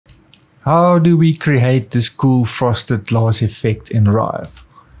How do we create this cool frosted glass effect in Rive?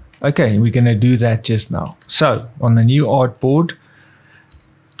 Okay, we're going to do that just now. So on the new artboard,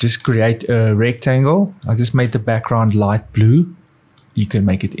 just create a rectangle. I just made the background light blue. You can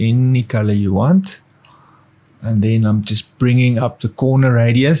make it any color you want. And then I'm just bringing up the corner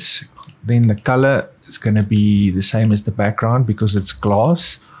radius. Then the color is going to be the same as the background because it's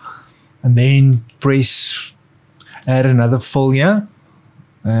glass. And then add another fill here.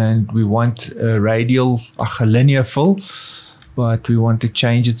 And we want a linear fill, but we want to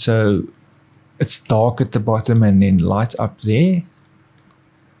change it so it's dark at the bottom and then light up there.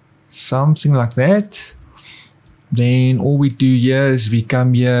 Something like that. Then all we do here is we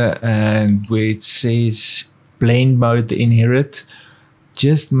come here and where it says blend mode, the inherit,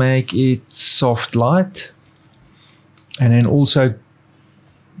 just make it soft light. And then also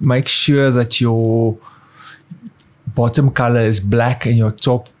make sure that your bottom color is black and your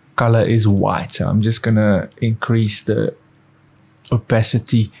top color is white. So I'm just gonna increase the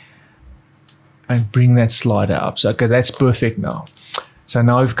opacity and bring that slider up. So okay, that's perfect now. So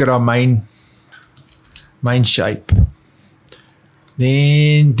now we've got our main shape.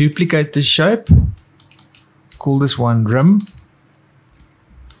 Then duplicate the shape. Call this one rim.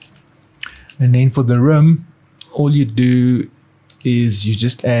 And then for the rim, all you do is you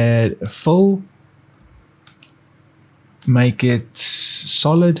just add a fill. Make it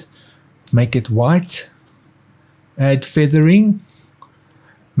solid, make it white, add feathering,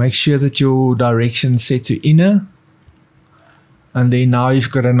 make sure that your direction is set to inner, and then now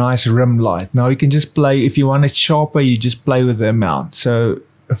you've got a nice rim light. Now you can just play, if you want it sharper, you just play with the amount. So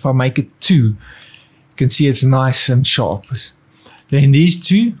if I make it 2, you can see it's nice and sharp. Then these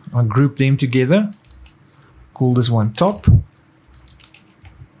two, I'll group them together, call this one top.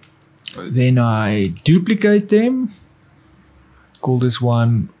 Then I duplicate them. Call this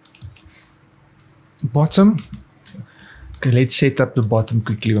one bottom. Okay, let's set up the bottom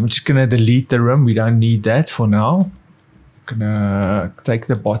quickly. I'm just gonna delete the rim. We don't need that for now. I'm gonna take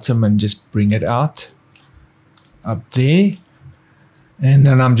the bottom and just bring it out up there. And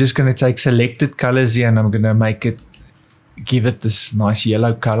then I'm just gonna take selected colors here and I'm gonna give it this nice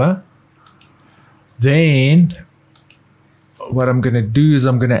yellow color. Then what I'm gonna do is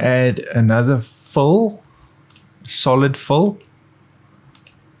I'm gonna add another fill, solid fill.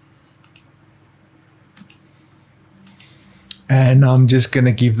 And I'm just going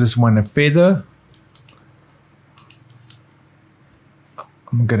to give this one a feather.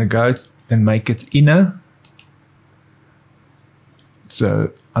 I'm going to go and make it inner.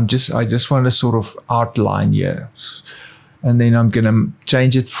 So I just want to sort of outline here. And then I'm going to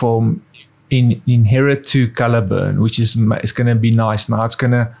change it from inherit to color burn, which is going to be nice. Now it's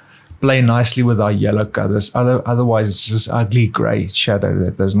going to play nicely with our yellow colors. Otherwise it's just ugly gray shadow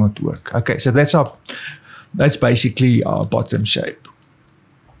that does not work. Okay, so that's basically our bottom shape.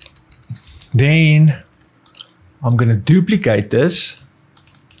 Then I'm going to duplicate this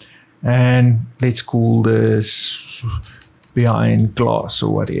and let's call this behind glass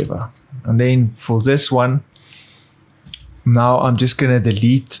or whatever. And then for this one, now I'm just going to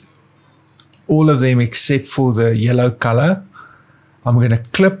delete all of them except for the yellow color. I'm going to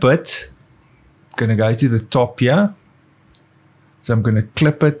clip it. I'm going to go to the top here. So I'm going to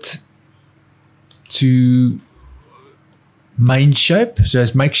clip it to main shape. So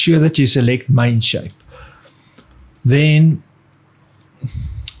just make sure that you select main shape. Then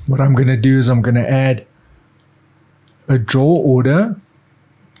what I'm going to do is I'm going to add a draw order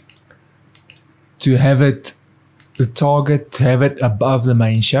to have it, the target, to have it above the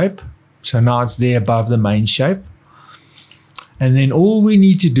main shape. So now it's there above the main shape. And then all we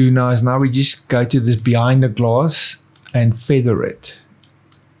need to do now is we just go to this behind the glass and feather it.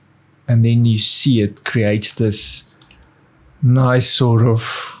 And then you see it creates this nice sort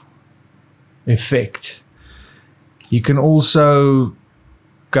of effect. You can also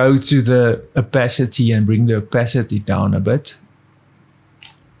go to the opacity and bring the opacity down a bit.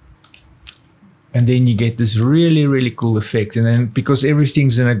 And then you get this really, really cool effect. And then because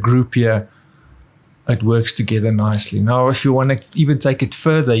everything's in a group here, it works together nicely. Now, if you want to even take it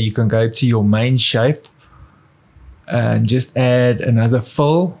further, you can go to your main shape and just add another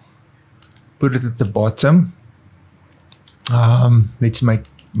fill. Put it at the bottom. Let's make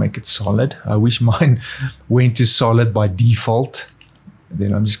it solid. I wish mine went to solid by default.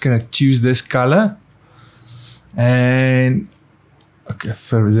 Then I'm just going to choose this color. And okay,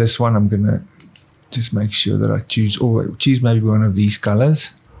 for this one, I'm going to just make sure that I choose maybe one of these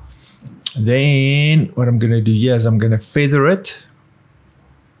colors. Then what I'm going to do here is I'm going to feather it.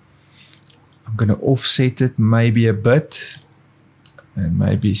 I'm going to offset it maybe a bit. and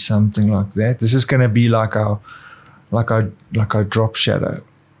maybe something like that. This is going to be like our drop shadow.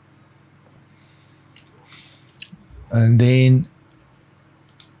 And then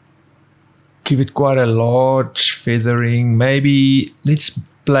give it quite a large feathering. Maybe let's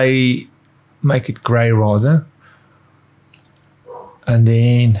make it gray rather. And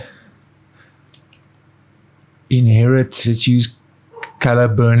then inherit, let's use color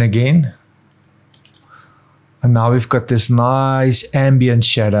burn again. And now we've got this nice ambient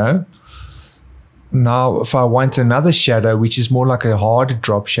shadow. Now, if I want another shadow, which is more like a hard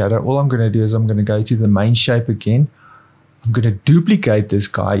drop shadow, all I'm going to do is I'm going to go to the main shape again. I'm going to duplicate this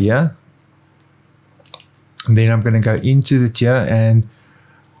guy here. And then I'm going to go into the tier and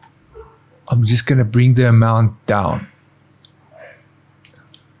I'm just going to bring the amount down.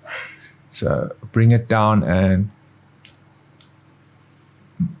 So bring it down and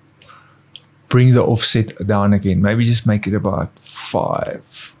bring the offset down again. Maybe just make it about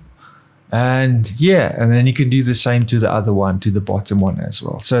 5. And yeah, and then you can do the same to the other one, to the bottom one as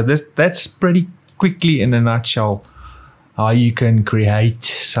well. So that's pretty quickly in a nutshell how you can create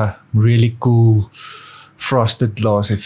some really cool frosted glass effect.